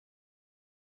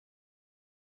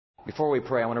Before we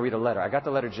pray, I want to read a letter. I got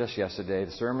the letter just yesterday.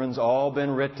 The sermon's all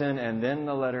been written, and then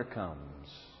the letter comes.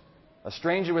 A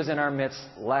stranger was in our midst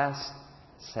last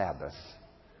Sabbath.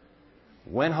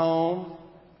 Went home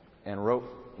and wrote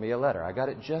me a letter. I got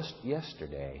it just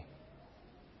yesterday.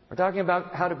 We're talking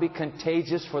about how to be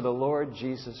contagious for the Lord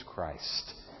Jesus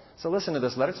Christ. So listen to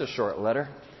this letter. It's a short letter.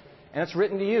 And it's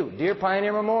written to you. Dear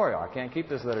Pioneer Memorial. I can't keep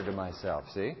this letter to myself,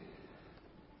 see?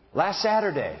 Last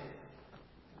Saturday,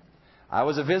 I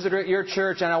was a visitor at your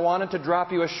church, and I wanted to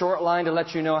drop you a short line to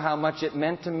let you know how much it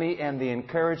meant to me and the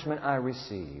encouragement I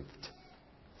received.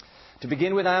 To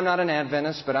begin with, I am not an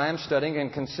Adventist, but I am studying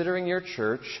and considering your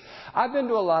church. I've been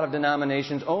to a lot of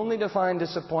denominations only to find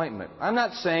disappointment. I'm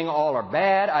not saying all are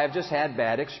bad. I have just had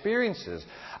bad experiences.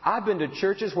 I've been to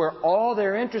churches where all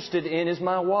they're interested in is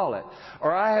my wallet.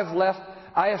 Or I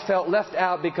have felt left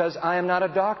out because I am not a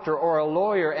doctor or a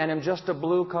lawyer and am just a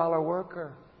blue-collar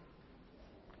worker.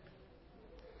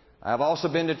 I've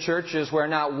also been to churches where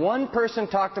not one person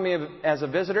talked to me as a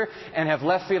visitor and have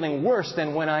left feeling worse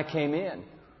than when I came in.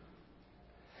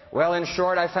 Well, in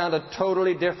short, I found a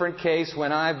totally different case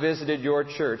when I visited your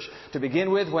church. To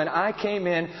begin with, when I came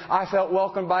in, I felt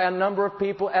welcomed by a number of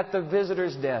people at the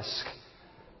visitor's desk.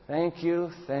 Thank you,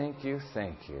 thank you,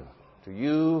 thank you. To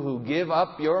you who give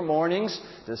up your mornings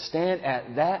to stand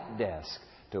at that desk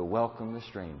to welcome the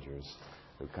strangers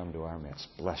who come to our midst.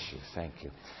 Bless you, thank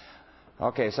you.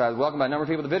 Okay, so I was welcomed by a number of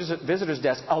people at the visitor's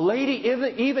desk. A lady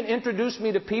even introduced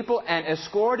me to people and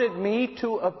escorted me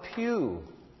to a pew.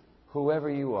 Whoever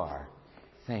you are,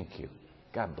 thank you.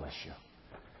 God bless you.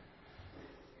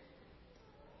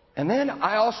 And then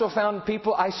I also found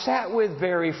people I sat with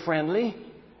very friendly.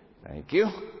 Thank you.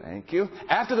 Thank you.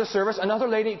 After the service, another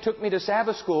lady took me to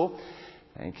Sabbath school.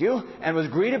 Thank you. And was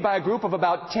greeted by a group of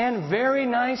about 10 very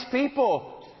nice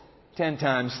people. 10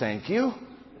 times thank you.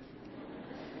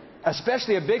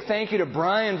 Especially a big thank you to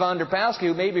Brian Vonderpowski,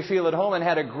 who made me feel at home and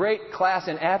had a great class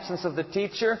in absence of the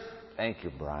teacher. Thank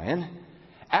you, Brian.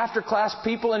 After class,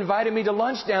 people invited me to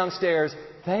lunch downstairs.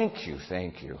 Thank you,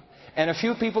 thank you. And a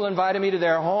few people invited me to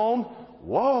their home.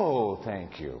 Whoa,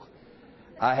 thank you.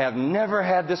 I have never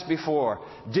had this before.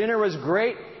 Dinner was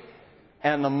great,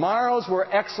 and the Morrows were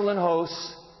excellent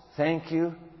hosts. Thank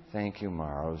you,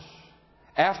 Morrows.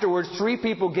 Afterwards, 3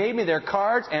 people gave me their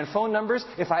cards and phone numbers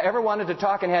if I ever wanted to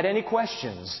talk and had any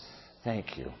questions.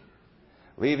 Thank you.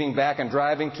 Leaving back and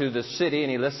driving to the city,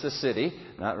 and he lists the city,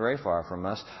 not very far from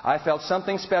us, I felt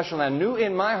something special and knew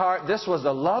in my heart this was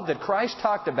the love that Christ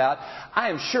talked about. I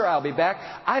am sure I'll be back.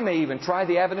 I may even try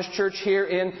the Adventist church here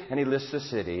in, and he lists the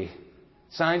city.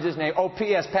 Signs his name. Oh,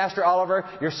 P.S. Pastor Oliver,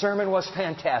 your sermon was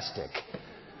fantastic.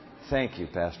 Thank you,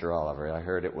 Pastor Oliver. I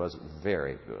heard it was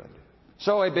very good.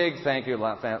 So a big thank you,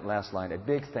 last line, a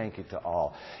big thank you to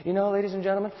all. You know, ladies and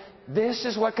gentlemen, this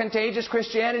is what contagious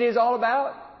Christianity is all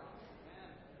about.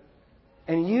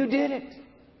 And you did it.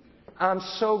 I'm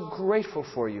so grateful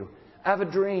for you. I have a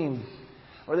dream,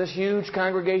 or this huge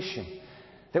congregation,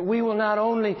 that we will not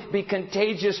only be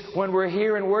contagious when we're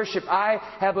here in worship. I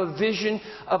have a vision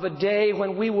of a day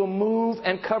when we will move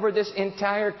and cover this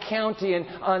entire county. And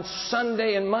on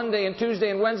Sunday and Monday and Tuesday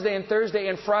and Wednesday and Thursday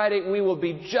and Friday, we will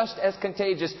be just as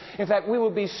contagious. In fact, we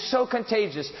will be so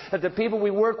contagious that the people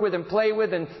we work with and play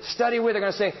with and study with are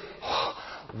going to say, oh,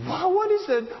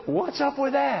 what's up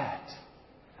with that?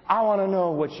 I want to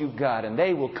know what you've got. And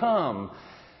they will come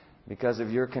because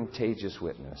of your contagious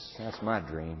witness. That's my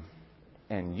dream.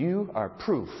 And you are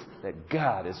proof that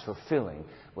God is fulfilling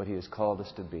what He has called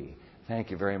us to be. Thank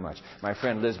you very much. My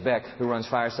friend Liz Beck, who runs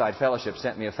Fireside Fellowship,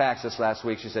 sent me a fax this last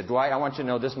week. She said, Dwight, I want you to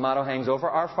know this motto hangs over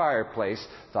our fireplace.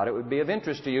 Thought it would be of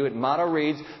interest to you. The motto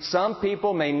reads, some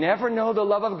people may never know the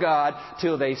love of God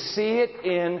till they see it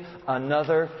in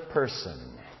another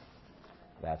person.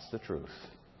 That's the truth.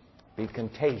 Be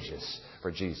contagious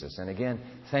for Jesus. And again,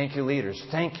 thank you, leaders.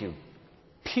 Thank you,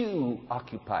 pew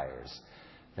occupiers.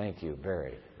 Thank you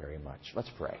very, very much. Let's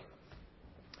pray.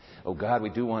 Oh God, we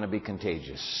do want to be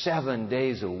contagious. 7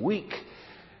 days a week.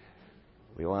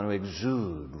 We want to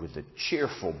exude with a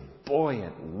cheerful,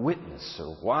 buoyant witness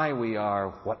of why we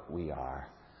are what we are.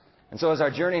 And so as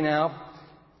our journey now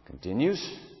continues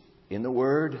in the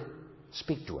Word,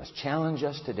 speak to us. Challenge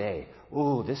us today.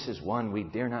 Oh, this is one we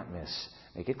dare not miss.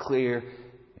 Make it clear.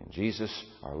 In Jesus,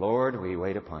 our Lord, we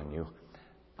wait upon you.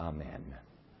 Amen.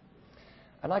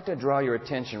 I'd like to draw your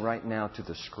attention right now to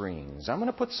the screens. I'm going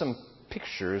to put some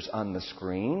pictures on the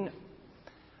screen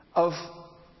of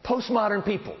postmodern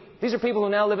people. These are people who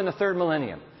now live in the third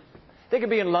millennium. They could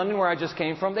be in London, where I just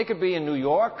came from. They could be in New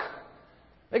York.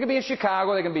 They could be in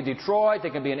Chicago. They can be Detroit.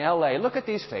 They can be in L.A. Look at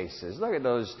these faces. Look at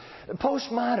those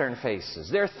postmodern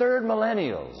faces. They're third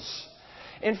millennials.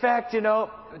 In fact, you know,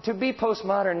 to be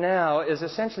postmodern now is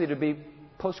essentially to be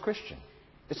post-Christian.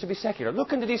 It's to be secular.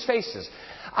 Look into these faces.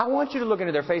 I want you to look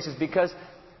into their faces because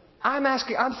I'm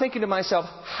thinking to myself,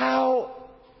 how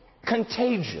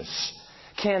contagious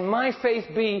can my faith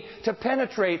be to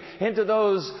penetrate into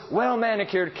those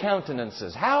well-manicured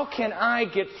countenances? How can I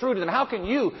get through to them? How can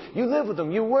you live with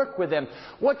them, you work with them.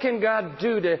 What can God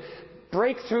do to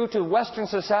break through to Western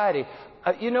society?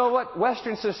 You know what?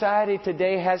 Western society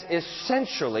today has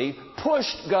essentially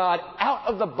pushed God out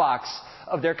of the box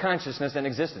of their consciousness and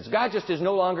existence. God just is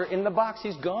no longer in the box.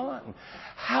 He's gone.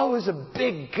 How is a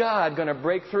big God going to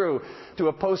break through to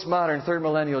a postmodern third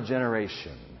millennial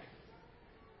generation?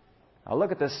 Now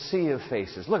look at the sea of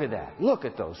faces. Look at that. Look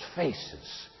at those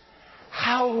faces.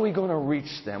 How are we going to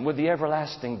reach them with the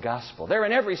everlasting gospel? They're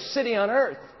in every city on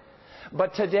earth.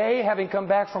 But today, having come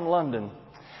back from London,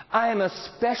 I am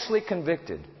especially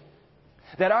convicted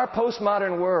that our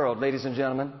postmodern world, ladies and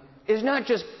gentlemen, is not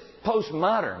just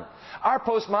postmodern. Our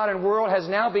postmodern world has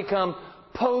now become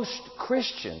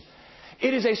post-Christian.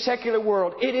 It is a secular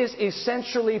world. It is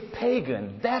essentially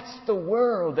pagan. That's the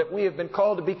world that we have been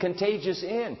called to be contagious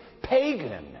in.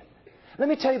 Pagan. Let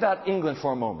me tell you about England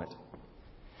for a moment.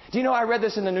 Do you know, I read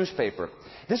this in the newspaper.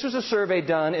 This was a survey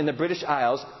done in the British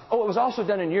Isles. Oh, it was also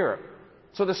done in Europe.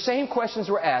 So the same questions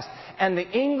were asked. And the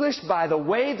English, by the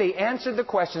way they answered the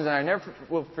questions, and I never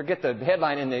will forget the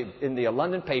headline in the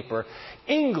London paper,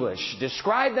 English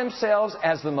described themselves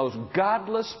as the most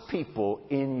godless people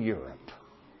in Europe.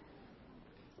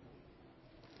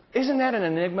 Isn't that an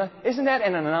enigma? Isn't that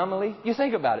an anomaly? You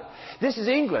think about it. This is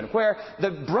England, where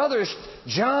the brothers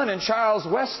John and Charles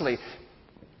Wesley,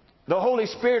 the Holy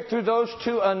Spirit through those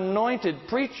two anointed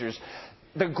preachers,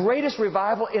 the greatest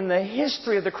revival in the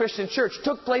history of the Christian church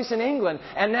took place in England.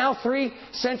 And now 3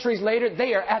 centuries later,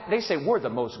 they say we're the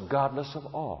most godless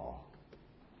of all.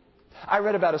 I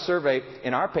read about a survey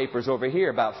in our papers over here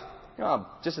about,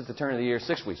 just at the turn of the year,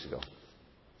 6 weeks ago.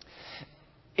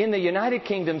 In the United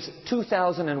Kingdom's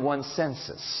 2001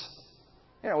 census,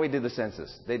 we did the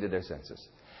census. They did their census.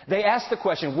 They asked the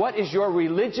question, what is your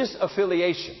religious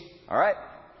affiliation? All right?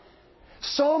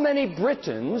 So many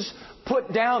Britons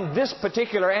put down this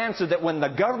particular answer that when the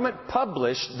government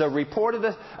published the report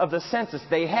of the census,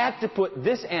 they had to put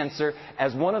this answer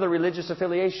as one of the religious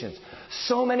affiliations.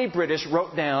 So many British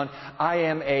wrote down, I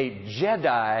am a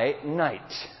Jedi Knight.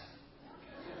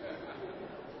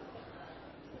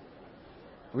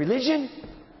 Religion?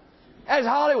 That is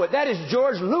Hollywood. That is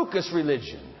George Lucas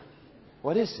religion.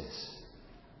 What is this?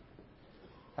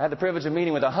 I had the privilege of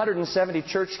meeting with 170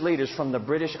 church leaders from the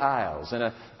British Isles and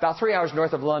about 3 hours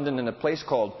north of London in a place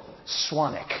called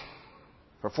Swanwick.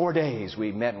 For 4 days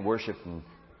we met and worshiped and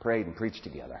prayed and preached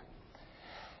together.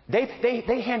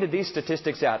 They handed these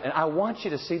statistics out, and I want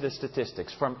you to see the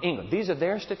statistics from England. These are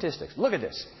their statistics. Look at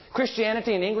this.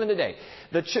 Christianity in England today.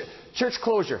 The church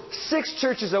closure. 6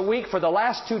 churches a week for the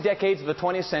last 2 decades of the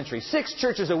 20th century. 6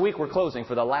 churches a week were closing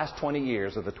for the last 20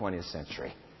 years of the 20th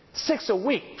century. 6 a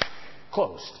week.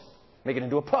 Closed. Make it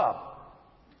into a pub.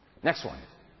 Next one.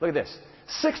 Look at this.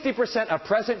 60% of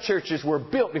present churches were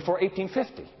built before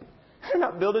 1850. They're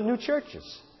not building new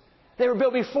churches. They were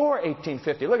built before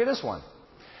 1850. Look at this one.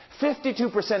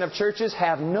 52% of churches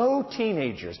have no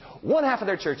teenagers. 1/2 of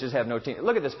their churches have no teenagers.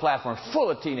 Look at this platform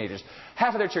full of teenagers.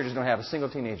 1/2 of their churches don't have a single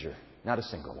teenager. Not a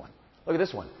single one. Look at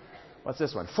this one. What's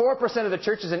this one? 4% of the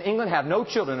churches in England have no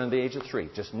children under the age of 3.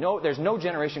 There's no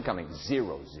generation coming.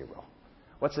 0.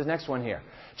 What's the next one here?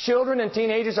 Children and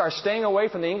teenagers are staying away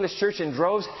from the English church in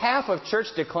droves. 1/2 of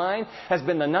church decline has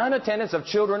been the non-attendance of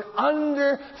children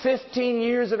under 15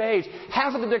 years of age.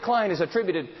 1/2 of the decline is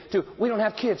attributed to we don't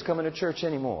have kids coming to church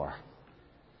anymore.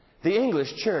 The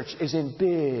English church is in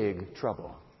big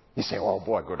trouble. You say, oh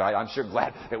boy, good. I'm sure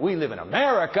glad that we live in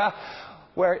America,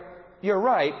 where you're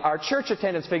right, our church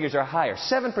attendance figures are higher.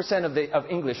 7% of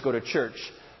English go to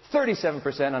church.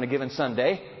 37% on a given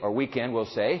Sunday, or weekend we'll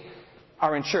say,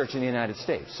 are in church in the United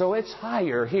States. So it's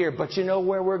higher here. But you know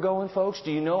where we're going, folks?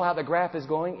 Do you know how the graph is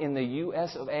going in the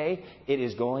U.S. of A? It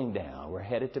is going down. We're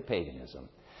headed to paganism.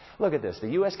 Look at this. The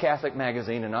U.S. Catholic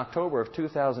Magazine in October of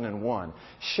 2001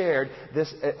 shared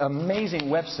this amazing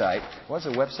website. What's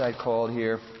the website called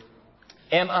here?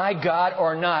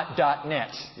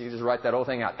 AmIGodOrNot.net. You just write that whole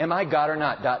thing out.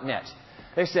 AmIGodOrNot.net.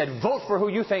 They said, vote for who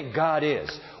you think God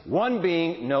is. 1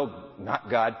 being, no, not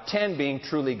God. 10 being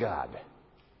truly God.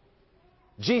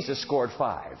 Jesus scored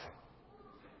 5.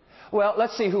 Well,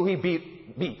 let's see who he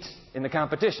beat in the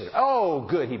competition. Oh,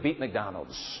 good. He beat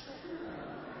McDonald's.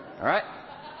 All right?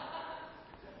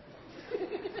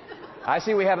 I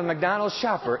see we have a McDonald's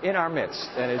shopper in our midst.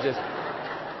 And it just...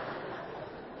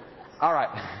 All right.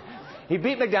 He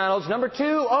beat McDonald's. Number 2,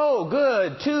 oh,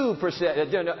 good,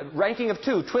 2%, ranking of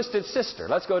 2, Twisted Sister.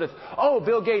 Let's go to,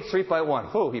 Bill Gates,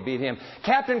 3.1. Oh, he beat him.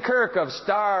 Captain Kirk of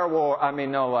Star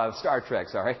Trek,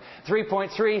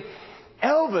 3.3.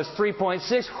 Elvis,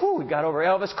 3.6. Whoo, we got over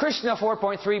Elvis. Krishna,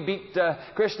 4.3, beat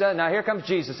Krishna. Now here comes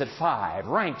Jesus at 5,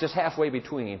 ranked just halfway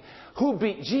between. Who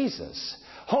beat Jesus?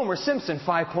 Homer Simpson,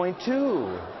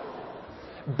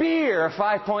 5.2. Beer,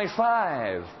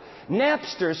 5.5.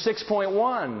 Napster,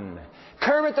 6.1.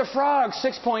 Kermit the Frog,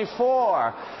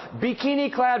 6.4.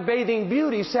 Bikini-clad bathing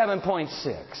beauty,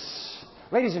 7.6.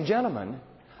 Ladies and gentlemen,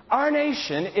 our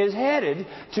nation is headed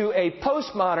to a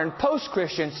postmodern,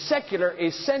 post-Christian, secular,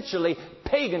 essentially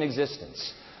pagan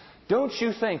existence. Don't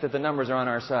you think that the numbers are on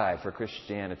our side for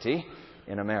Christianity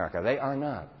in America? They are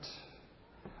not.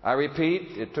 I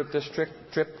repeat, it took this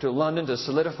trip to London to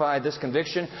solidify this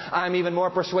conviction. I'm even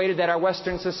more persuaded that our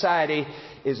Western society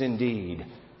is indeed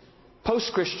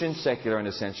post-Christian, secular, and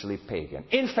essentially pagan.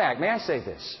 In fact, may I say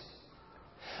this?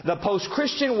 The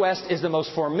post-Christian West is the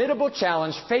most formidable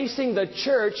challenge facing the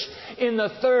church in the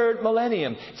third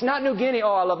millennium. It's not New Guinea.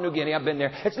 Oh, I love New Guinea. I've been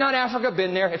there. It's not Africa.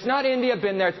 Been there. It's not India.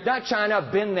 Been there. It's not China.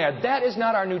 Been there. That is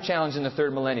not our new challenge in the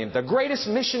third millennium. The greatest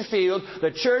mission field the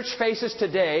church faces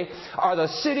today are the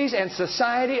cities and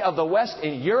society of the West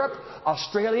in Europe,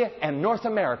 Australia, and North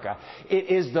America.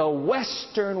 It is the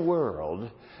Western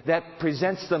world that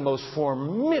presents the most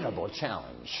formidable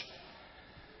challenge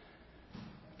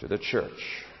to the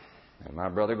church. And my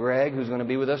brother Greg, who's going to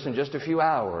be with us in just a few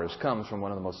hours, comes from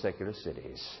one of the most secular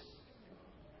cities.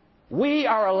 We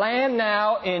are a land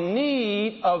now in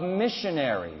need of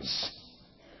missionaries.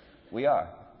 We are.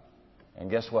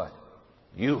 And guess what?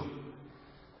 You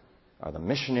are the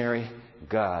missionary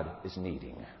God is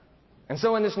needing. And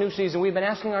so in this new season, we've been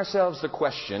asking ourselves the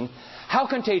question, how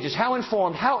contagious, how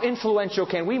informed, how influential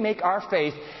can we make our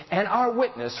faith and our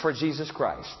witness for Jesus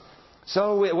Christ?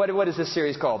 So what is this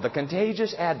series called? The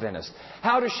Contagious Adventist.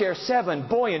 How to share 7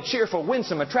 buoyant, cheerful,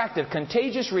 winsome, attractive,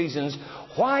 contagious reasons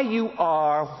why you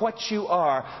are what you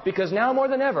are. Because now more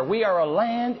than ever, we are a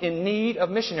land in need of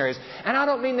missionaries. And I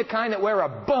don't mean the kind that wear a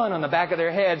bun on the back of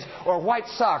their heads or white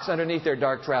socks underneath their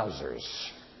dark trousers.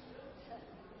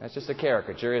 That's just a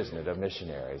caricature, isn't it, of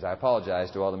missionaries? I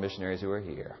apologize to all the missionaries who are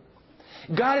here.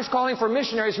 God is calling for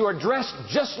missionaries who are dressed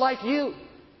just like you,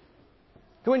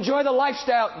 who enjoy the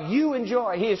lifestyle you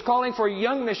enjoy. He is calling for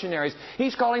young missionaries.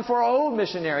 He's calling for old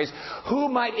missionaries who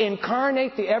might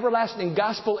incarnate the everlasting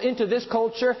gospel into this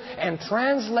culture and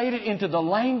translate it into the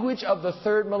language of the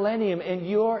third millennium. And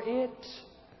you're it.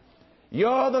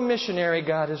 You're the missionary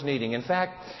God is needing. In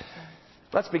fact,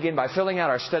 let's begin by filling out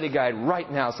our study guide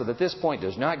right now so that this point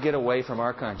does not get away from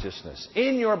our consciousness.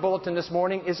 In your bulletin this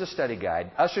morning is a study guide.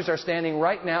 Ushers are standing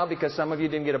right now because some of you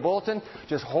didn't get a bulletin.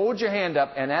 Just hold your hand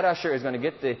up and that usher is going to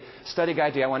get the study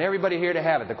guide to you. I want everybody here to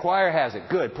have it. The choir has it.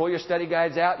 Good. Pull your study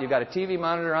guides out. You've got a TV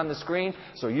monitor on the screen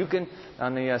so you can,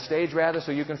 on the stage rather,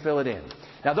 so you can fill it in.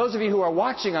 Now, those of you who are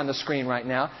watching on the screen right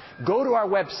now, go to our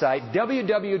website,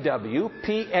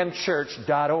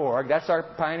 www.pmchurch.org. That's our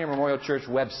Pioneer Memorial Church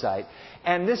website.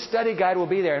 And this study guide will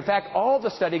be there. In fact, all the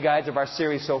study guides of our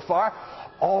series so far,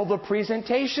 all the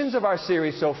presentations of our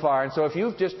series so far. And so if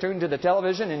you've just tuned to the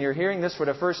television and you're hearing this for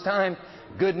the first time,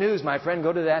 good news, my friend.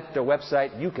 Go to that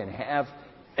website. You can have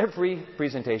every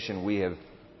presentation we have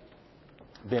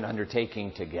been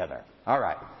undertaking together. All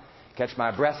right. Catch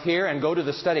my breath here and go to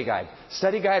the study guide.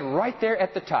 Study guide right there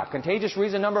at the top. Contagious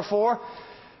reason number 4.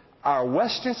 Our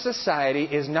Western society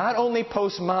is not only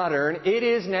postmodern, it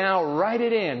is now, write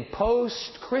it in,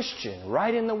 post-Christian.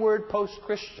 Write in the word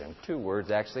post-Christian. 2 words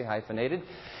actually hyphenated.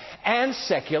 And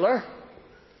secular.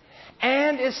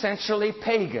 And essentially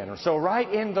pagan. So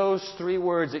write in those 3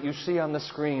 words that you see on the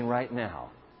screen right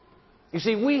now. You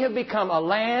see, we have become a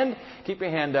land, keep your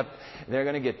hand up, they're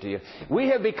going to get to you. We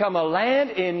have become a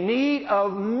land in need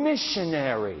of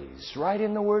missionaries. Write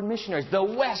in the word missionaries. The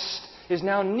West is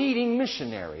now needing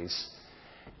missionaries.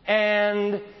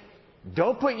 And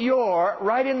don't put your,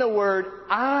 write in the word,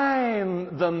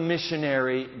 I'm the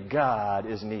missionary God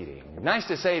is needing. Nice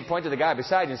to say, point to the guy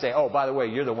beside you and say, oh, by the way,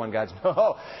 you're the one God's,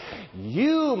 no.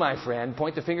 You, my friend,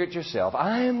 point the finger at yourself.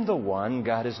 I'm the one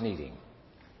God is needing.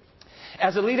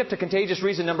 As a lead up to contagious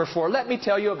reason number 4, let me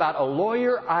tell you about a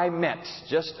lawyer I met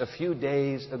just a few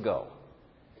days ago.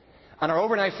 On our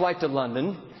overnight flight to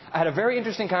London, I had a very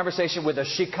interesting conversation with a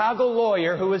Chicago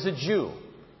lawyer who is a Jew.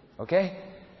 Okay?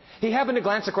 He happened to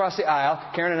glance across the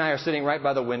aisle. Karen and I are sitting right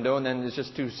by the window, and then there's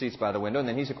just 2 seats by the window, and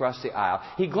then he's across the aisle.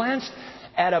 He glanced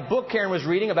at a book Karen was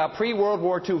reading about pre-World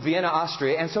War II Vienna,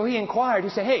 Austria. And so he inquired. He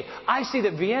said, hey, I see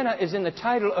that Vienna is in the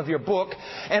title of your book,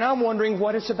 and I'm wondering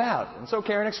what it's about. And so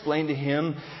Karen explained to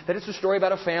him that it's a story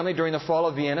about a family during the fall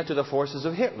of Vienna to the forces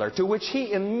of Hitler, to which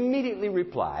he immediately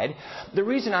replied, the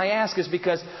reason I ask is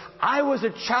because I was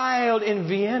a child in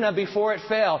Vienna before it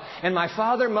fell, and my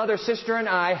father, mother, sister, and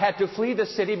I had to flee the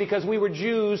city because we were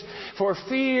Jews. For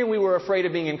fear we were afraid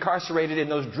of being incarcerated in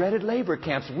those dreaded labor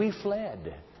camps. We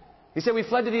fled. He said, we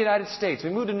fled to the United States.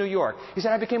 We moved to New York. He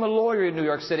said, I became a lawyer in New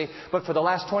York City, but for the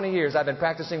last 20 years I've been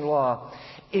practicing law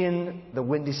in the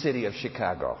windy city of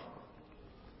Chicago.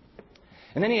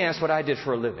 And then he asked what I did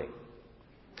for a living.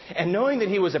 And knowing that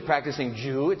he was a practicing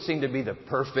Jew, it seemed to be the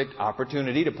perfect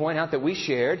opportunity to point out that we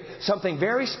shared something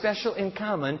very special in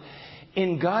common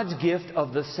in God's gift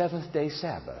of the seventh-day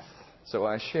Sabbath. So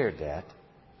I shared that.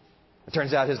 It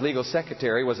turns out his legal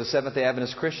secretary was a Seventh-day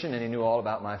Adventist Christian, and he knew all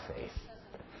about my faith.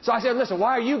 So I said, listen,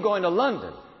 why are you going to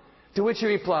London? To which he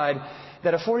replied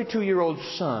that a 42-year-old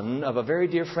son of a very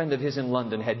dear friend of his in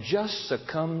London had just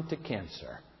succumbed to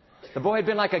cancer. The boy had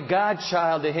been like a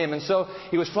godchild to him, and so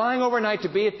he was flying overnight to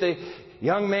be at the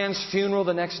young man's funeral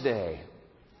the next day.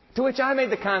 To which I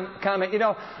made the comment,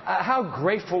 how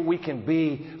grateful we can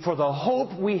be for the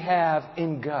hope we have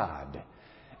in God.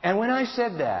 And when I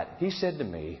said that, he said to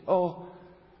me,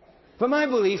 but my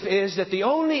belief is that the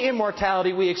only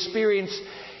immortality we experience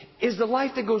is the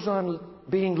life that goes on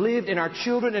being lived in our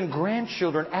children and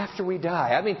grandchildren after we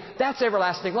die. I mean, that's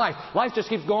everlasting life. Life just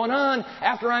keeps going on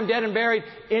after I'm dead and buried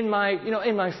in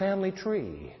my family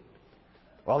tree.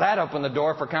 Well, that opened the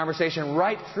door for conversation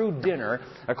right through dinner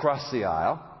across the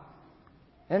aisle.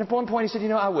 And at one point he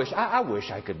said, I wish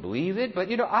I could believe it, but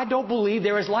I don't believe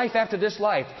there is life after this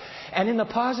life. And in the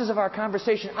pauses of our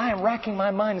conversation, I am racking my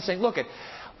mind and saying, look,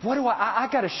 I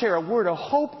got to share a word of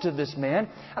hope to this man.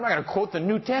 I'm not going to quote the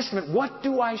New Testament. What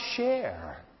do I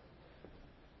share?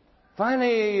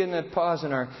 Finally, in the pause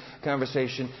in our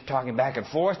conversation, talking back and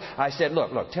forth, I said,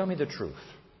 look, tell me the truth.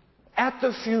 At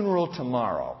the funeral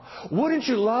tomorrow, wouldn't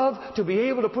you love to be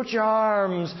able to put your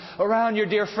arms around your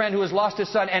dear friend who has lost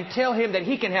his son and tell him that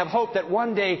he can have hope that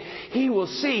one day he will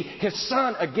see his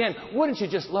son again? Wouldn't you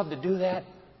just love to do that?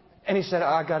 And he said,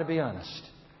 I got to be honest.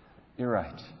 You're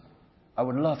right. I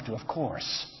would love to, of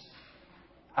course.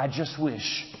 I just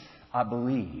wish I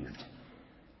believed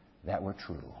that were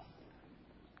true.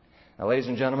 Now, ladies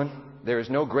and gentlemen, there is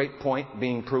no great point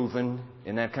being proven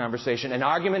in that conversation. An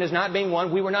argument is not being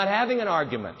won. We were not having an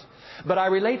argument. But I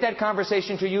relate that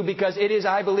conversation to you because it is,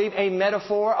 I believe, a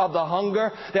metaphor of the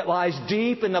hunger that lies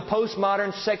deep in the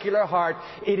postmodern secular heart.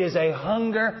 It is a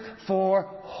hunger for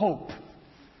hope.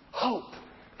 Hope.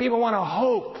 People want to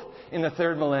hope in the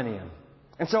third millennium.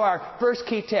 And so our first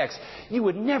key text, you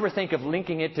would never think of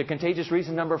linking it to contagious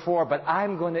reason number 4, but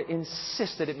I'm going to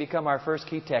insist that it become our first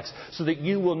key text so that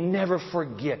you will never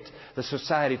forget the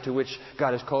society to which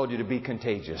God has called you to be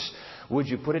contagious. Would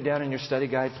you put it down in your study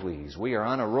guide, please? We are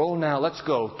on a roll now. Let's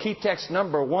go. Key text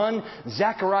number 1,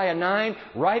 Zechariah 9,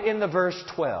 right in the verse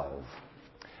 12.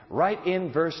 Right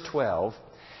in verse 12.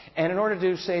 And in order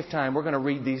to save time, we're going to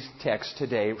read these texts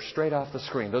today straight off the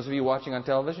screen. Those of you watching on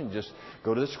television, just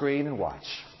go to the screen and watch.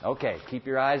 Okay, keep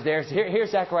your eyes there.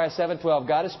 Here's Zechariah 7:12.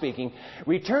 God is speaking.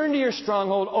 Return to your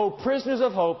stronghold, O prisoners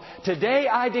of hope. Today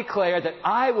I declare that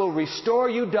I will restore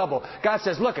you double. God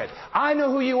says, look it, I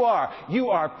know who you are. You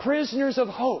are prisoners of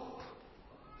hope.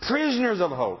 Prisoners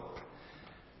of hope.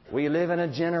 We live in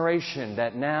a generation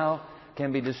that now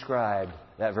can be described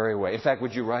that very way. In fact,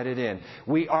 would you write it in?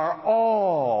 We are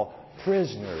all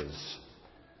prisoners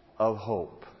of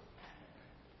hope.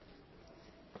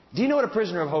 Do you know what a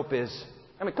prisoner of hope is?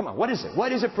 I mean, come on, what is it?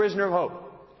 What is a prisoner of hope?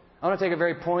 I want to take a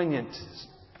very poignant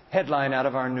headline out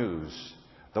of our news.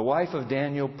 The wife of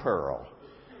Daniel Pearl,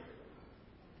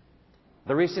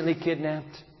 the recently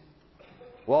kidnapped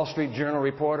Wall Street Journal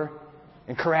reporter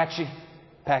in Karachi,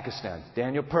 Pakistan.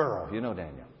 Daniel Pearl. You know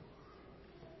Daniel.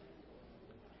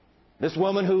 This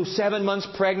woman who 7 months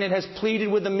pregnant has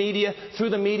pleaded with the media, through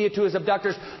the media to his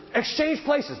abductors, exchange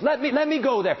places. Let me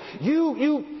go there.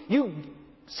 You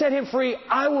set him free.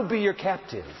 I will be your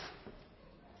captive.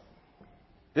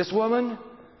 This woman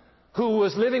who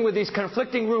was living with these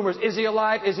conflicting rumors. Is he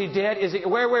alive? Is he dead?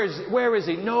 Where is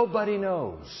he? Nobody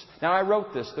knows. Now, I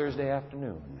wrote this Thursday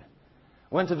afternoon.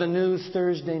 Went to the news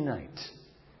Thursday night.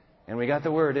 And we got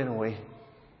the word, didn't we?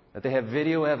 That they have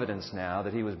video evidence now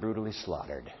that he was brutally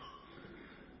slaughtered.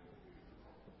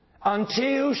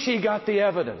 Until she got the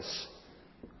evidence.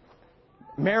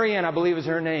 Marianne, I believe is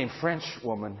her name, French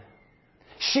woman.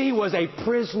 She was a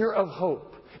prisoner of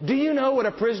hope. Do you know what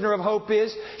a prisoner of hope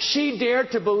is? She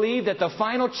dared to believe that the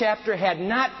final chapter had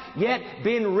not yet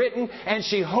been written, and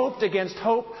she hoped against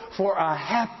hope for a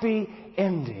happy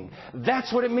ending.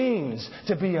 That's what it means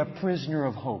to be a prisoner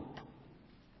of hope.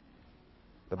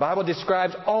 The Bible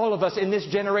describes all of us in this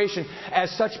generation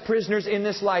as such prisoners in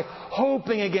this life,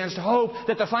 hoping against hope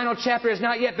that the final chapter has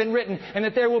not yet been written and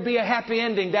that there will be a happy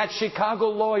ending. That Chicago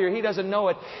lawyer, he doesn't know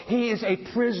it. He is a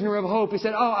prisoner of hope. He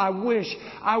said, "Oh, I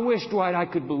wish, Dwight, I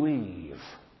could believe."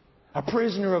 A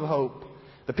prisoner of hope.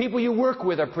 The people you work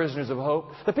with are prisoners of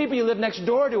hope. The people you live next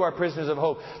door to are prisoners of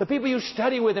hope. The people you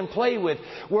study with and play with,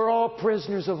 we're all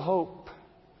prisoners of hope.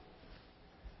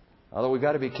 Although we've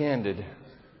got to be candid,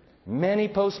 many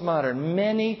postmodern,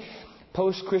 many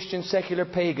post-Christian secular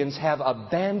pagans have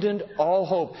abandoned all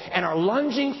hope and are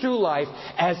lunging through life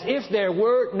as if there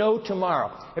were no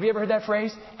tomorrow. Have you ever heard that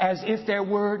phrase? As if there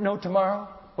were no tomorrow?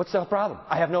 What's the problem?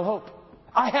 I have no hope.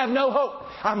 I have no hope.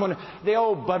 The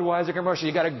old Budweiser commercial.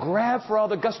 You got to grab for all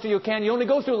the gusto you can. You only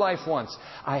go through life once.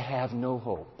 I have no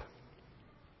hope.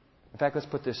 In fact, let's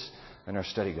put this in our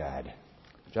study guide.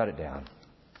 Jot it down.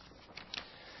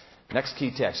 Next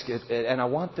key text, and I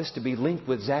want this to be linked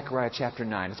with Zechariah chapter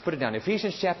 9. Let's put it down.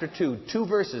 Ephesians chapter 2, 2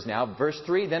 verses now. Verse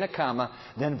 3, then a comma,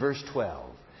 then verse 12.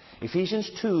 Ephesians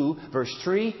 2, verse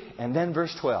 3, and then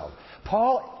verse 12.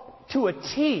 Paul, to a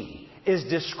T, is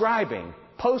describing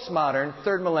postmodern,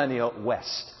 third millennial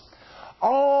West.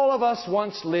 All of us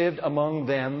once lived among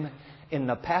them in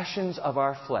the passions of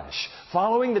our flesh,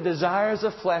 following the desires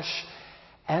of flesh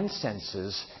and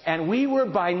senses, and we were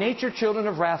by nature children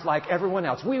of wrath like everyone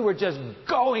else. We were just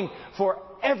going for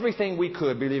everything we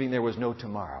could, believing there was no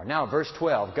tomorrow. Now, verse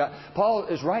 12, Paul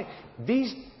is right.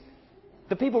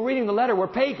 The people reading the letter were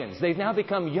pagans. They've now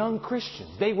become young Christians.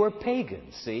 They were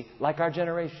pagans, see, like our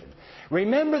generation.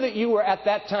 Remember that you were at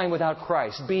that time without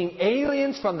Christ, being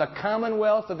aliens from the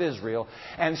commonwealth of Israel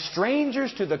and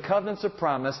strangers to the covenants of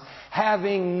promise,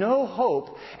 having no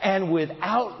hope and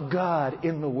without God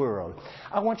in the world.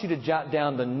 I want you to jot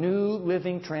down the New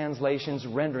Living Translation's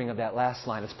rendering of that last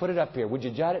line. Let's put it up here. Would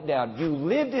you jot it down? You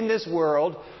lived in this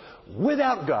world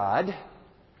without God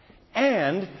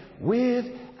and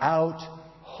without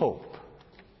hope.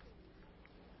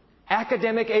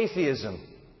 Academic atheism,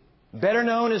 better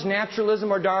known as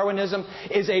naturalism or Darwinism,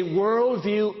 is a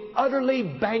worldview utterly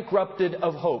bankrupted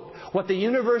of hope. What the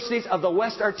universities of the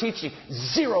West are teaching,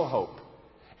 zero hope.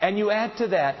 And you add to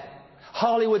that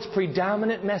Hollywood's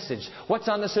predominant message. What's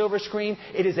on the silver screen?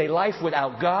 It is a life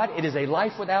without God. It is a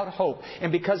life without hope.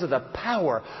 And because of the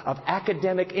power of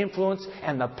academic influence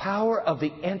and the power of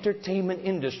the entertainment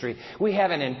industry, we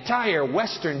have an entire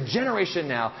Western generation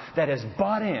now that has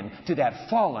bought in to that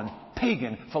fallen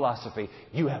pagan philosophy.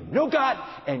 You have no God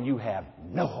and you have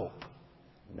no hope.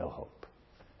 No hope.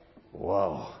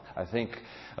 Whoa. I think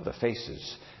of the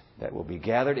faces that will be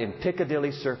gathered in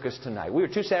Piccadilly Circus tonight. We were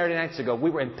 2 Saturday nights ago.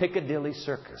 We were in Piccadilly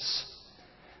Circus.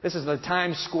 This is the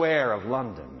Times Square of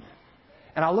London.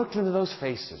 And I looked into those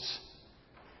faces.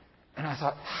 And I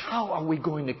thought, how are we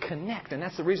going to connect? And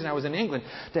that's the reason I was in England,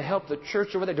 to help the church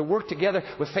over there, to work together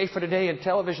with Faith for Today and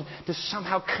television, to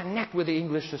somehow connect with the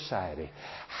English society.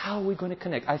 How are we going to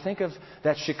connect? I think of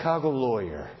that Chicago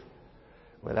lawyer.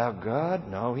 Without God?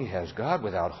 No, he has God.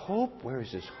 Without hope? Where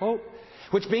is his hope?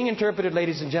 Which, being interpreted,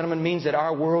 ladies and gentlemen, means that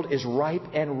our world is ripe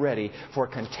and ready for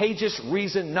contagious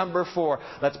reason number 4.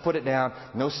 Let's put it down.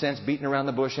 No sense beating around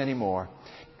the bush anymore.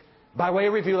 By way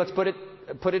of review, let's put it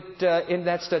in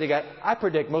that study guide. I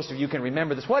predict most of you can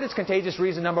remember this. What is contagious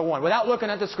reason number 1? Without looking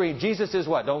at the screen, Jesus is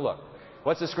what? Don't look.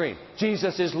 What's the screen?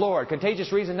 Jesus is Lord.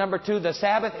 Contagious reason number 2, the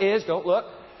Sabbath is, don't look,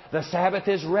 the Sabbath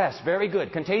is rest. Very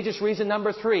good. Contagious reason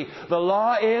number 3, the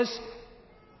law is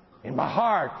in my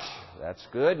heart. That's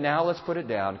good. Now let's put it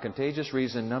down. Contagious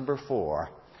reason number 4.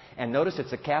 And notice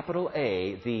it's a capital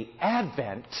A. The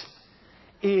Advent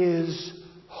is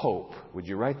hope. Would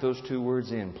you write those 2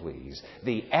 words in, please?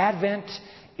 The Advent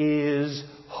is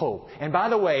hope. And by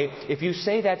the way, if you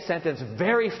say that sentence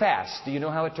very fast, do you know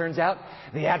how it turns out?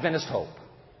 The Advent is hope.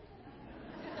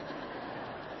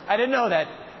 I didn't know that.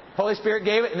 Holy Spirit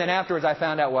gave it, and then afterwards I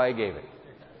found out why He gave it.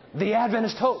 The Advent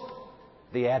is hope.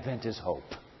 The Advent is hope.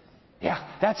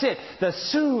 Yeah, that's it. The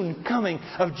soon coming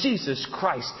of Jesus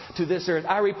Christ to this earth.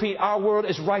 I repeat, our world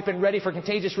is ripe and ready for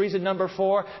contagious reason number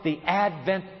 4. The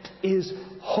Advent is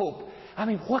hope. I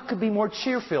mean, what could be more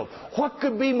cheer-filled? What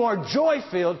could be more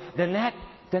joy-filled than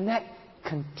that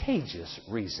contagious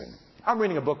reason? I'm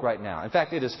reading a book right now. In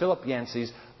fact, it is Philip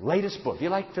Yancey's latest book. Do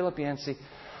you like Philip Yancey?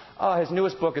 His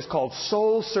newest book is called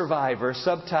Soul Survivor,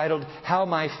 subtitled How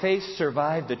My Faith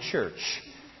Survived the Church.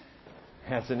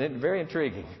 That's very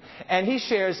intriguing. And he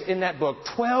shares in that book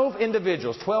 12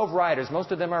 individuals, 12 writers,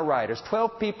 most of them are writers,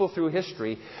 12 people through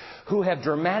history who have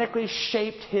dramatically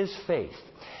shaped his faith.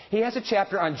 He has a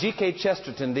chapter on G.K.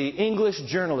 Chesterton, the English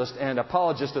journalist and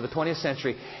apologist of the 20th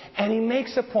century, and he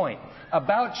makes a point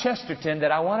about Chesterton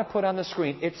that I want to put on the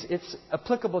screen. It's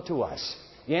applicable to us.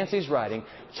 Yancey's writing,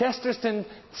 Chesterton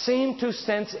seemed to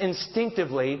sense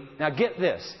instinctively, now get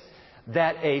this,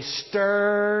 that a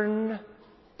stern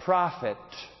prophet,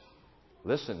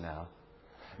 listen now,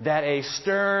 that a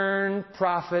stern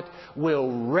prophet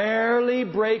will rarely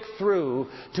break through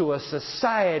to a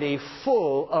society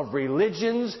full of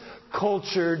religion's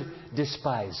cultured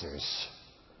despisers.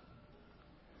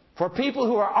 For people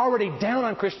who are already down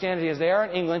on Christianity as they are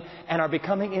in England and are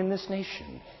becoming in this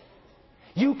nation,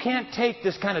 you can't take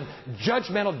this kind of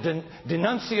judgmental,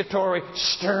 denunciatory,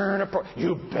 stern approach.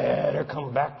 You better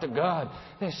come back to God.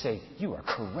 They say, you are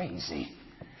crazy.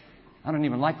 I don't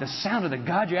even like the sound of the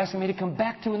God you're asking me to come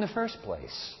back to in the first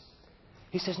place.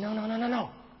 He says, no.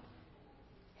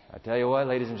 I tell you what,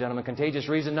 ladies and gentlemen, contagious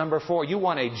reason number 4. You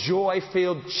want a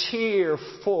joy-filled,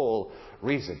 cheerful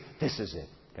reason. This is it.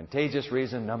 Contagious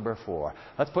reason number 4.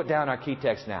 Let's put down our key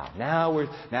text now. Now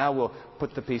we'll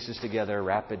put the pieces together,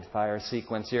 rapid fire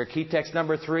sequence here. Key text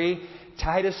number 3,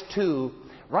 Titus 2.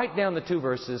 Write down the 2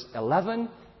 verses, 11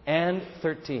 and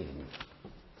 13.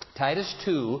 Titus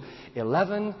 2,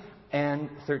 11 and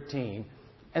 13.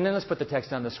 And then let's put the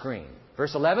text on the screen.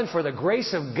 Verse 11, for the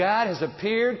grace of God has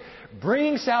appeared,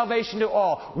 bringing salvation to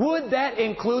all. Would that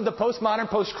include the postmodern,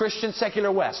 post-Christian,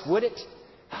 secular West? Would it?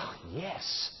 Oh,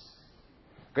 yes.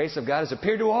 Grace of God has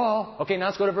appeared to all. Okay, now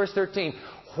let's go to verse 13.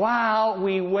 While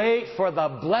we wait for the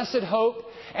blessed hope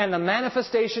and the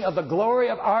manifestation of the glory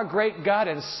of our great God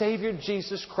and Savior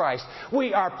Jesus Christ.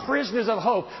 We are prisoners of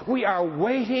hope. We are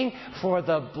waiting for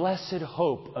the blessed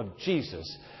hope of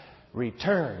Jesus'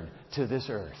 return to this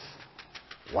earth.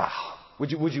 Wow.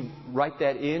 Would you write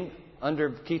that in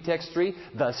under key text 3?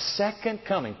 The second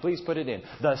coming. Please put it in.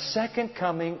 The second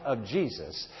coming of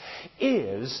Jesus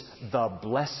is the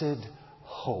blessed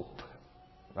hope.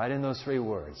 Right in those 3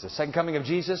 words. The second coming of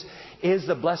Jesus is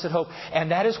the blessed hope.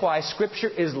 And that is why Scripture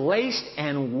is laced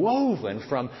and woven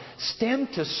from stem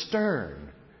to stern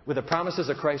with the promises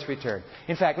of Christ's return.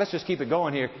 In fact, let's just keep it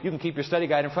going here. You can keep your study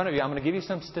guide in front of you. I'm going to give you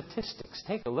some statistics.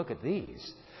 Take a look at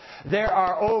these. There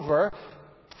are over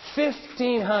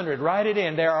 1,500, write it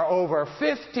in, there are over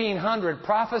 1,500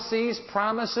 prophecies,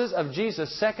 promises of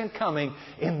Jesus' second coming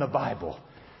in the Bible.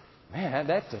 Man,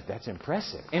 that's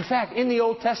impressive. In fact, in the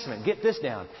Old Testament, get this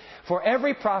down. For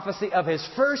every prophecy of His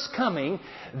first coming,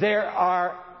 there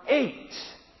are 8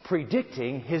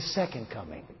 predicting His second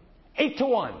coming.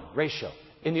 8-to-1 ratio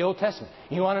in the Old Testament.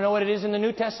 You want to know what it is in the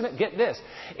New Testament? Get this.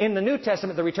 In the New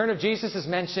Testament, the return of Jesus is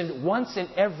mentioned once in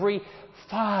every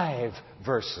 5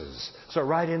 verses. So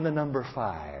write in the number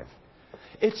 5.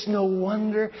 It's no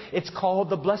wonder it's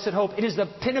called the blessed hope. It is the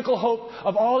pinnacle hope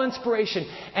of all inspiration.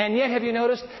 And yet, have you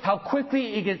noticed how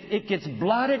quickly it gets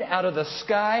blotted out of the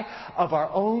sky of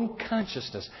our own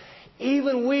consciousness?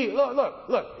 Even we,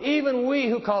 look, even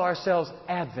we who call ourselves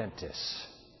Adventists.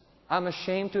 I'm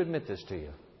ashamed to admit this to you.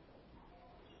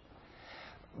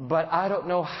 But I don't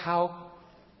know how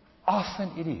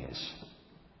often it is.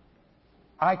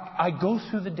 I go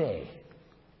through the day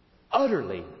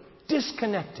utterly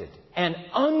disconnected and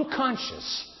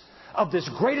unconscious of this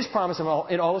greatest promise in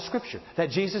all of Scripture, that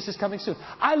Jesus is coming soon.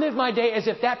 I live my day as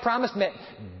if that promise meant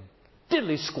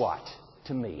diddly squat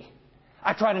to me.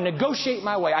 I try to negotiate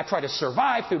my way. I try to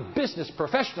survive through business,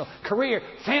 professional, career,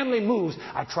 family moves.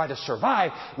 I try to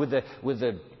survive with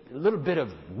the little bit of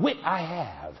wit I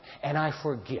have. And I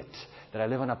forget that I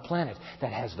live on a planet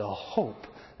that has the hope.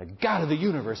 The God of the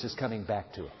universe is coming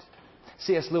back to it.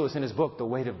 C.S. Lewis, in his book, The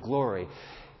Weight of Glory,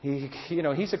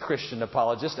 he's a Christian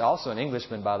apologist, also an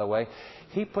Englishman, by the way.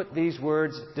 He put these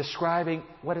words describing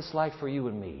what it's like for you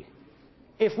and me.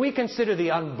 If we consider the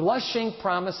unblushing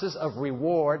promises of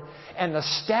reward and the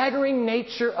staggering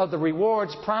nature of the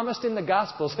rewards promised in the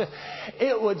Gospels,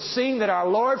 it would seem that our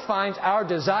Lord finds our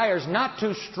desires not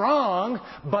too strong,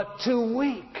 but too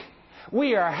weak.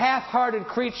 We are half-hearted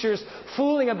creatures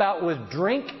fooling about with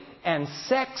drink and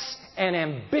sex and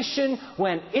ambition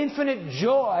when infinite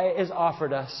joy is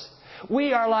offered us.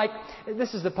 We are like,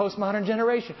 this is the postmodern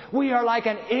generation, we are like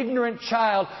an ignorant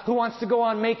child who wants to go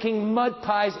on making mud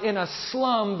pies in a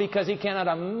slum because he cannot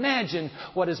imagine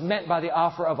what is meant by the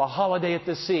offer of a holiday at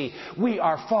the sea. We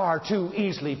are far too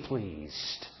easily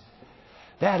pleased.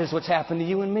 That is what's happened to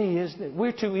you and me, isn't it?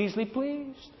 We're too easily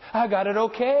pleased. I got it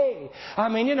okay. I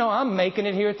mean, I'm making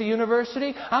it here at the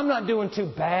university. I'm not doing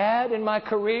too bad in my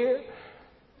career.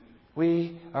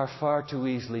 We are far too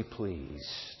easily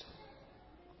pleased.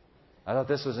 I thought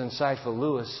this was insightful.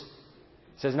 Lewis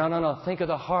says, no. Think of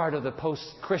the heart of the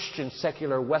post-Christian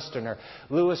secular Westerner.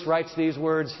 Lewis writes these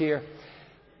words here.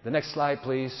 The next slide,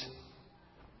 please.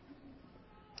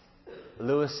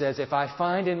 Lewis says, if I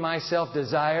find in myself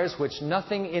desires which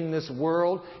nothing in this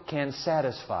world can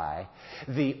satisfy,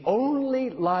 the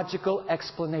only logical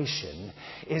explanation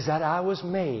is that I was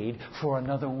made for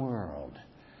another world.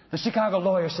 The Chicago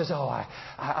lawyer says,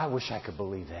 I wish I could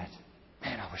believe that.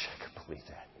 Man, I wish I could believe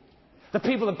that. The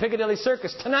people in Piccadilly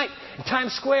Circus tonight in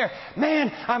Times Square.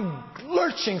 Man, I'm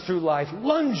lurching through life,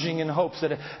 lunging in hopes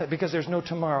that because there's no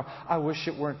tomorrow. I wish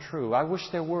it weren't true. I wish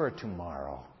there were a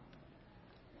tomorrow.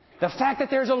 The fact that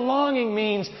there's a longing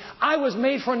means I was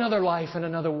made for another life in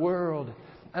another world.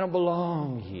 I don't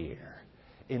belong here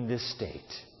in this state.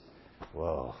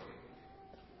 Whoa.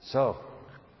 So,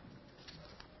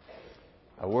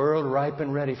 a world ripe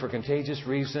and ready for contagious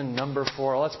reason, number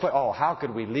 4. Let's put, how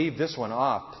could we leave this one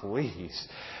off, please?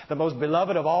 The most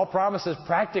beloved of all promises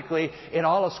practically in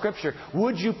all of Scripture.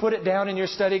 Would you put it down in your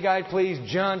study guide, please?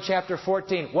 John chapter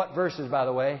 14. What verses, by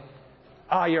the way?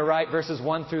 You're right, verses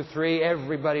 1 through 3.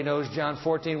 Everybody knows John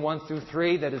 14, 1 through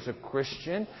 3. That is a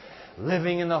Christian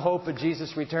living in the hope of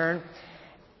Jesus' return.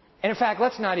 And in fact,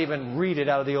 let's not even read it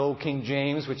out of the old King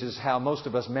James, which is how most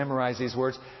of us memorize these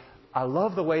words. I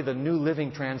love the way the New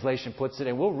Living Translation puts it,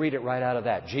 and we'll read it right out of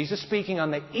that. Jesus speaking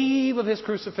on the eve of His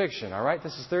crucifixion. All right,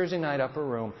 this is Thursday night, upper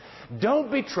room.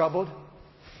 Don't be troubled.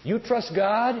 You trust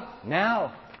God?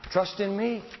 Now, trust in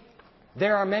me.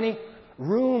 There are many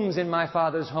rooms in my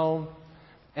Father's home,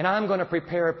 and I'm going to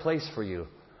prepare a place for you.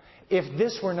 If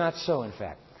this were not so, in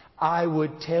fact, I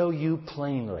would tell you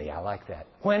plainly. I like that.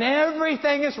 When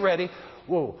everything is ready,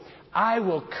 I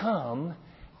will come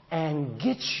and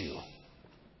get you,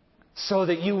 so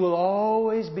that you will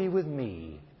always be with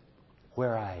me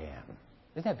where I am.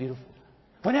 Isn't that beautiful?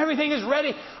 When everything is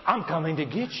ready, I'm coming to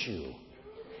get you.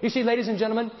 You see, ladies and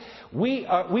gentlemen, we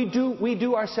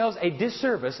do ourselves a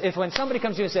disservice if when somebody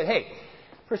comes to you and says, hey,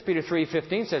 1 Peter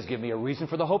 3:15 says, give me a reason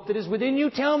for the hope that is within you.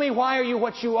 Tell me why are you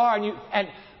what you are. And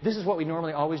this is what we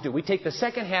normally always do. We take the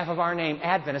second half of our name,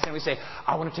 Adventist, and we say,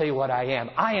 I want to tell you what I am.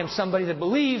 I am somebody that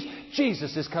believes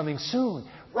Jesus is coming soon.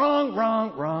 Wrong,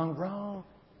 wrong, wrong, wrong.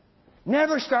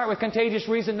 Never start with contagious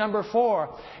reason number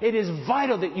 4. It is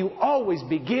vital that you always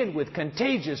begin with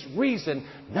contagious reason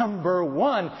number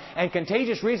 1. And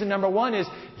contagious reason number 1 is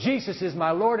Jesus is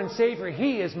my Lord and Savior.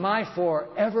 He is my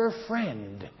forever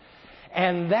friend.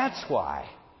 And that's why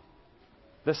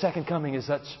the second coming is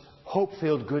such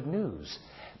hope-filled good news.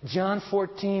 John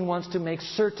 14 wants to make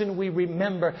certain we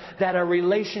remember that a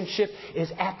relationship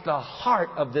is at the heart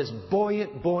of this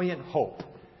buoyant hope.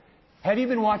 Have you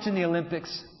been watching the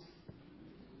Olympics?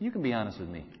 You can be honest with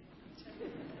me.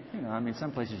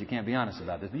 Some places you can't be honest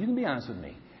about this, but you can be honest with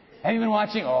me. Have you been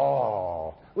watching?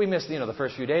 We missed, the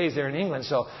first few days there in England.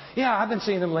 So, I've been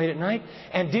seeing them late at night.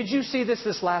 And did you see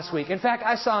this last week? In fact,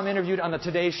 I saw him interviewed on the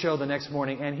Today Show the next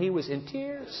morning, and he was in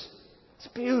tears. It's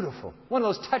beautiful. One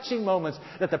of those touching moments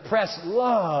that the press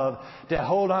love to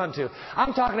hold on to.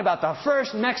 I'm talking about the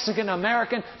first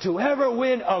Mexican-American to ever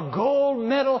win a gold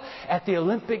medal at the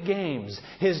Olympic Games.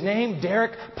 His name,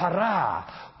 Derek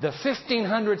Parra. The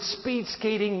 1,500 speed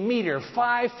skating meter,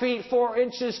 5 feet 4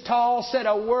 inches tall, set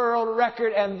a world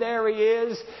record, and there he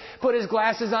is. Put his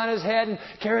glasses on his head and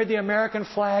carried the American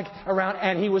flag around,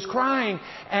 and he was crying.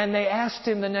 And they asked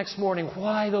him the next morning,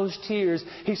 why those tears?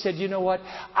 He said, you know what?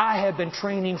 I have been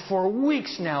training for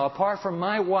weeks now, apart from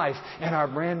my wife and our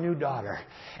brand new daughter.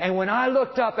 And when I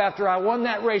looked up after I won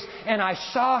that race and I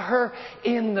saw her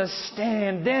in the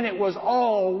stand, then it was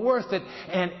all worth it,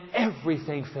 and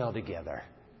everything fell together.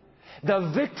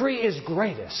 The victory is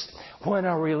greatest when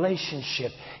a relationship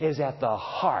is at the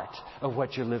heart of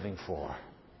what you're living for.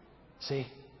 See?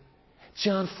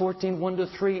 John 14,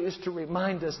 1-3 is to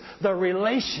remind us the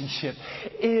relationship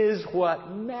is what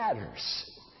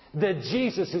matters. That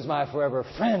Jesus is my forever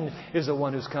friend is the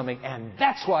one who's coming. And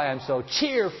that's why I'm so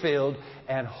cheer-filled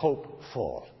and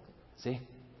hopeful. See?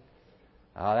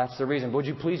 That's the reason. Would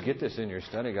you please get this in your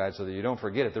study guide so that you don't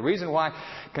forget it? The reason why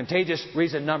contagious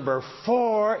reason number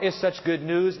 4 is such good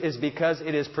news is because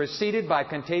it is preceded by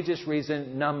contagious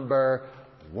reason number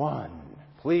 1.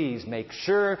 Please make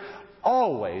sure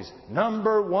always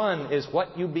number 1 is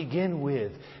what you begin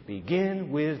with.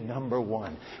 Begin with number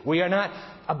 1. We are not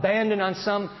abandoned on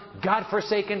some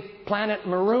God-forsaken planet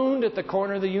marooned at the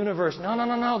corner of the universe.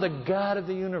 No. The God of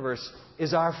the universe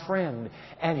is our friend,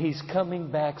 and He's coming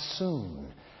back soon.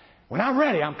 When I'm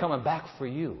ready, I'm coming back for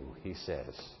you, He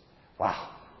says. Wow.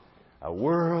 A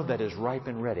world that is ripe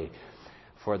and ready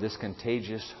for this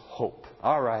contagious hope.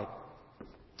 All right.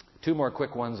 2 more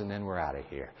quick ones and then we're out of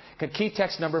here. Key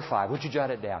text number 5. Would you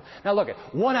jot it down? Now look,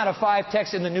 1 out of 5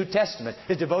 texts in the New Testament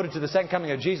is devoted to the second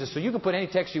coming of Jesus. So you can put any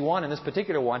text you want in this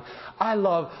particular one. I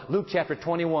love Luke chapter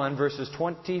 21, verses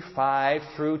 25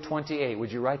 through 28.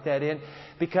 Would you write that in?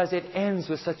 Because it ends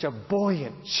with such a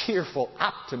buoyant, cheerful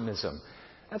optimism.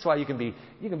 That's why you can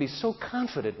be so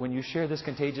confident when you share this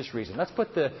contagious reason. Let's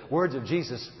put the words of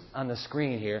Jesus on the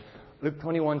screen here. Luke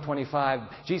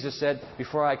 21:25, Jesus said,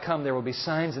 "Before I come, there will be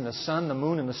signs in the sun, the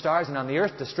moon, and the stars, and on the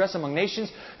earth distress among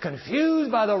nations,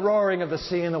 confused by the roaring of the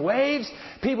sea and the waves.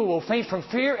 People will faint from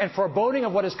fear and foreboding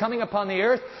of what is coming upon the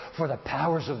earth, for the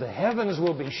powers of the heavens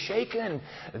will be shaken.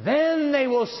 Then they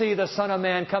will see the Son of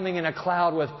Man coming in a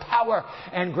cloud with power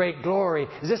and great glory."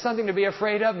 Is this something to be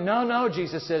afraid of? No,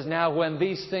 Jesus says, "Now when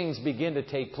these things begin to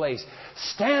take place,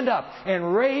 stand up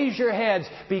and raise your heads,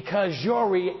 because your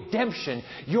redemption,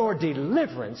 your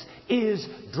deliverance is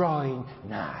drawing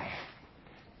nigh."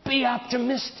 Be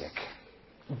optimistic.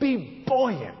 Be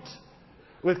buoyant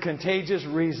with contagious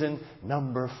reason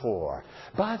number 4.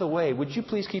 By the way, would you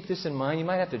please keep this in mind? You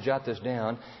might have to jot this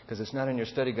down because it's not in your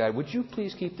study guide. Would you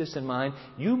please keep this in mind?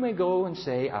 You may go and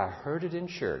say, "I heard it in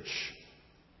church."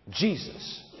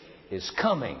 Jesus is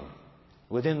coming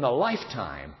within the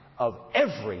lifetime of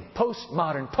every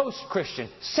postmodern, post-Christian,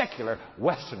 secular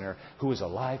Westerner who is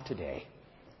alive today.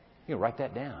 You write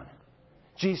that down.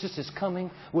 Jesus is coming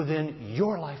within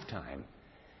your lifetime.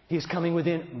 He is coming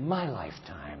within my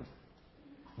lifetime.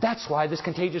 That's why this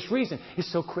contagious reason is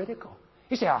so critical.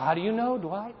 You say, "How do you know,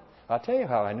 Dwight?" I'll tell you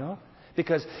how I know.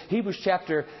 Because Hebrews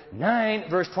chapter 9,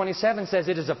 verse 27 says,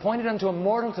 "It is appointed unto a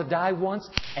mortal to die once,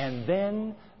 and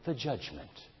then the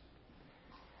judgment."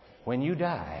 When you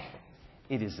die,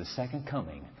 it is the second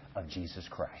coming of Jesus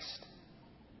Christ.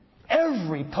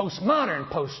 Every postmodern,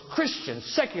 post-Christian,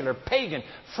 secular, pagan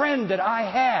friend that I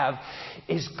have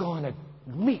is going to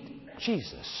meet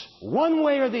Jesus one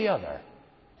way or the other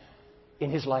in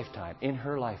his lifetime, in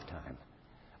her lifetime.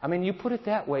 I mean, you put it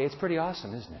that way, it's pretty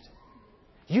awesome, isn't it?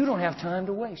 You don't have time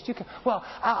to waste. You can, "Well,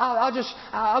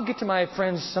 I'll get to my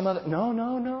friends some other..."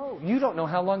 No. You don't know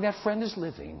how long that friend is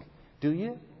living, do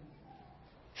you?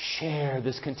 Share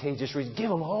this contagious reason. Give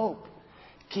them hope.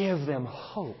 Give them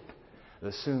hope.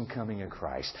 The soon coming of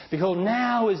Christ. "Behold,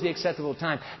 now is the acceptable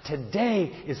time.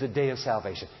 Today is the day of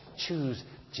salvation." Choose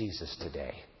Jesus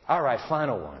today. All right,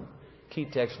 final one. Key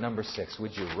text number 6.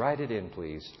 Would you write it in,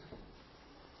 please?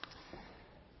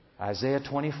 Isaiah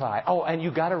 25. Oh, and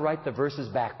you got to write the verses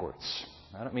backwards.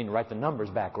 I don't mean write the numbers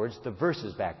backwards, the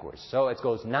verses backwards. So it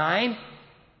goes 9,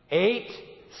 8,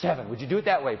 7. Would you do it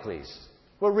that way, please?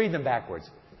 We'll read them backwards.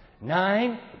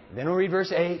 9, then we'll read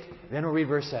verse 8, then we'll read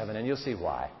verse 7, and you'll see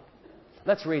why.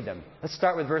 Let's read them. Let's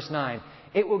start with verse 9.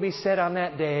 "It will be said on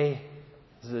that day,"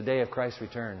 this is the day of Christ's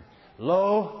return,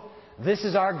 "Lo, this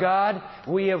is our God.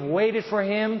 We have waited for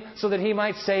Him so that He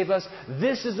might save us.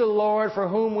 This is the Lord for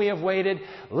whom we have waited.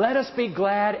 Let us be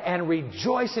glad and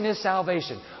rejoice in His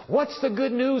salvation." What's the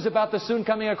good news about the soon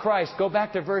coming of Christ? Go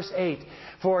back to verse 8.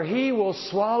 "For He will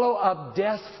swallow up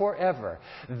death forever.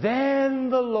 Then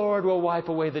the Lord will wipe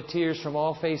away the tears from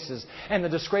all faces, and the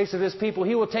disgrace of His people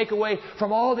He will take away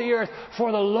from all the earth.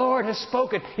 For the Lord has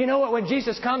spoken." You know what? When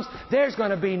Jesus comes, there's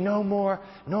going to be no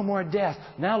more death.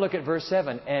 Now look at verse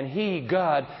 7. "And He,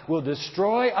 God, will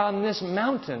destroy on this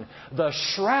mountain the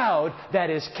shroud that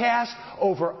is cast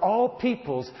over all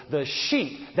peoples, the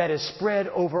sheet that is spread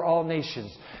over all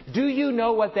nations." Do you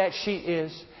know what that sheet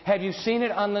is? Have you seen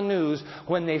it on the news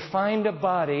when they find a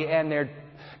body and they're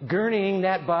gurneying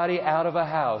that body out of a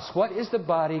house? What is the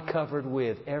body covered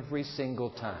with every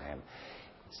single time?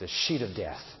 It's a sheet of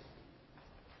death.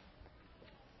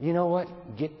 You know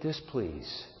what? Get this,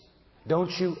 please.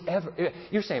 Don't you ever...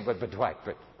 You're saying, but Dwight,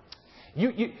 but...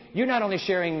 You're not only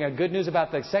sharing good news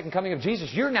about the second coming of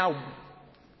Jesus, you're now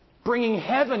bringing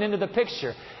heaven into the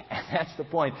picture. And that's the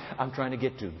point I'm trying to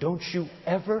get to. Don't you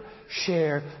ever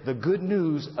share the good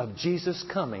news of Jesus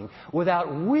coming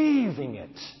without weaving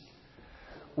it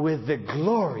with the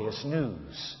glorious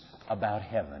news about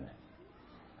heaven.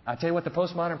 I tell you what, the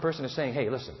postmodern person is saying, "Hey,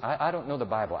 listen, I don't know the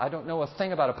Bible. I don't know a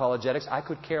thing about apologetics. I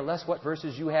could care less what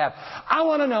verses you have. I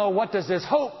want to know, what does this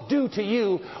hope do to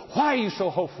you? Why are you so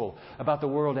hopeful about the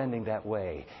world ending that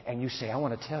way?" And you say, "I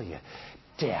want to tell you,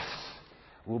 death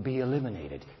will be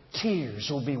eliminated. Tears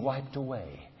will be wiped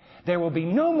away. There will be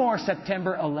no more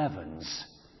September 11s.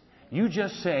 You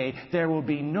just say, there will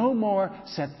be no more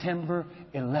September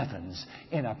 11s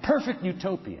in a perfect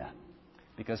utopia.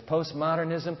 Because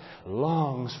postmodernism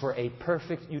longs for a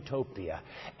perfect utopia.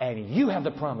 And you have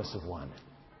the promise of one.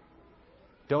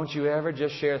 Don't you ever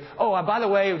just share, oh, by the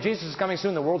way, Jesus is coming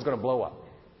soon, the world's going to blow up.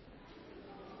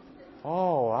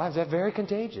 Oh, is that very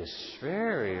contagious?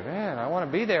 Very, man. I want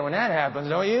to be there when that happens,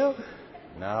 don't you?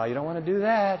 No, you don't want to do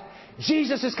that.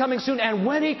 Jesus is coming soon, and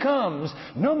when He comes,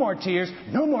 no more tears,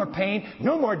 no more pain,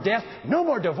 no more death, no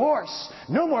more divorce,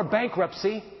 no more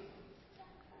bankruptcy,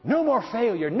 no more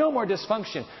failure, no more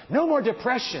dysfunction, no more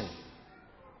depression.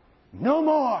 No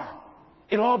more.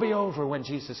 It'll all be over when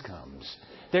Jesus comes.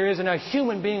 There isn't a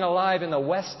human being alive in the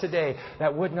West today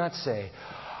that would not say,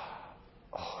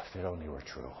 oh, if it only were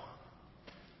true.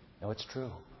 No, it's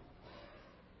true.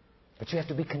 But you have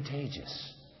to be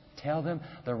contagious. Tell them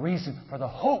the reason for the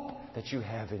hope that you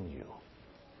have in you.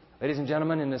 Ladies and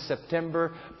gentlemen, in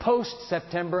the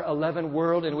post-September 11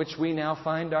 world in which we now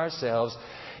find ourselves,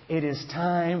 it is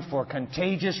time for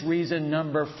contagious reason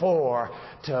number 4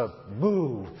 to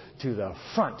move to the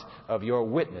front of your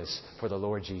witness for the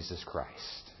Lord Jesus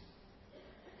Christ.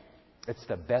 It's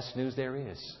the best news there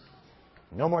is.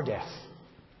 No more death.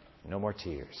 No more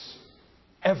tears.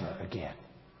 Ever again.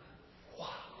 Wow.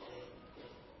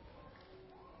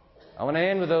 I want to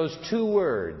end with those 2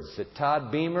 words that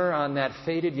Todd Beamer on that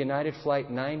fated United Flight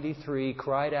 93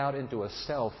 cried out into a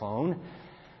cell phone.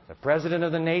 The President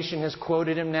of the nation has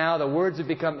quoted him now. The words have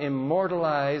become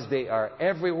immortalized. They are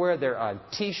everywhere. They're on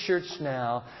T-shirts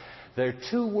now. They're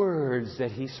 2 words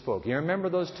that he spoke. You remember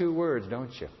those 2 words,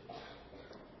 don't you?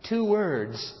 2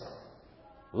 words.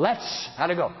 How'd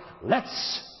it go?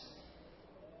 Let's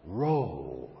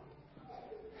roll.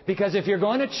 Because if you're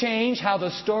going to change how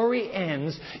the story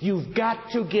ends, you've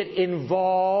got to get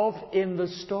involved in the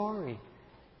story.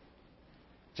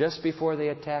 Just before they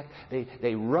attacked,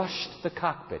 they rushed the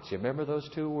cockpits. You remember those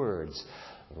 2 words?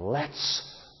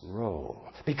 Let's roll.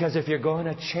 Because if you're going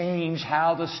to change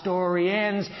how the story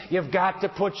ends, you've got to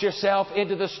put yourself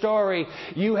into the story.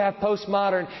 You have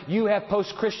postmodern, you have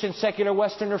post-Christian secular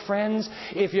Westerner friends.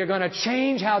 If you're going to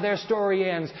change how their story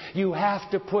ends, you have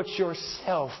to put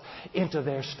yourself into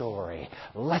their story.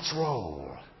 Let's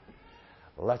roll.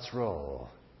 Let's roll.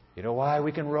 You know why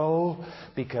we can roll?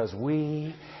 Because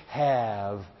we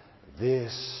have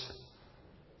this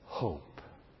hope.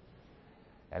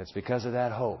 And it's because of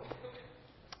that hope,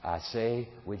 I say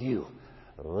with you,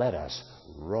 let us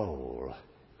roll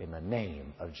in the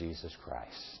name of Jesus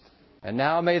Christ. And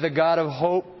now may the God of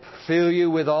hope fill you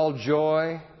with all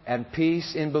joy and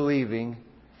peace in believing,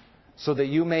 so that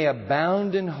you may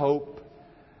abound in hope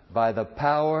by the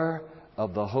power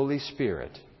of the Holy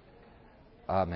Spirit. Amen.